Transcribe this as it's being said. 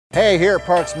Hey, here at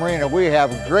Parks Marina, we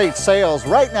have great sales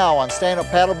right now on stand-up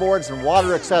paddleboards and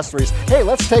water accessories. Hey,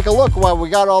 let's take a look while we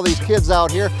got all these kids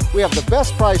out here. We have the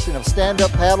best pricing of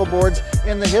stand-up paddleboards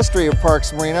in the history of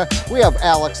Parks Marina. We have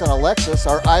Alex and Alexis,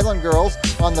 our island girls,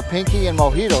 on the Pinky and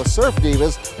Mojito Surf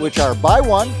Divas, which are buy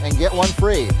one and get one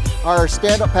free. Our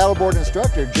stand-up paddleboard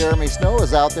instructor, Jeremy Snow,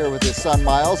 is out there with his son,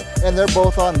 Miles, and they're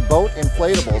both on boat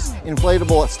inflatables.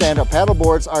 Inflatable stand-up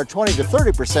paddleboards are 20 to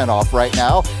 30% off right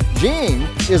now. Jean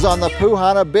is on the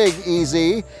Puhana Big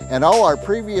EZ, and all our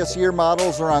previous year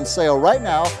models are on sale right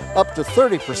now, up to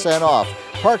 30% off.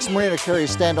 Parks Marina carries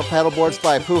stand-up paddleboards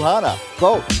by Puhana,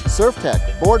 Boat, Surf Tech,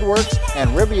 Boardworks, and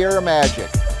Riviera Magic.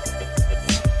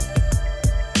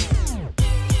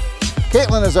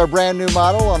 Caitlin is our brand new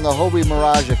model on the Hobie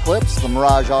Mirage Eclipse. The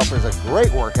Mirage offers a great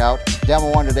workout.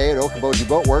 Demo one today at Okoboji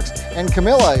Boat Works. And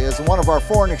Camilla is one of our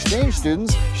foreign exchange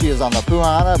students. She is on the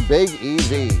Puhana Big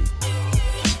EZ.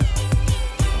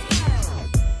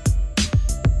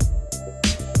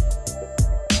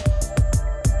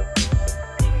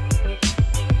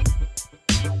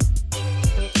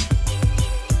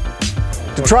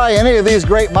 To try any of these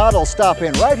great models, stop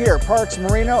in right here at Parks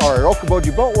Marina or at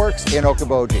Okoboji Boat Works in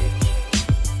Okoboji.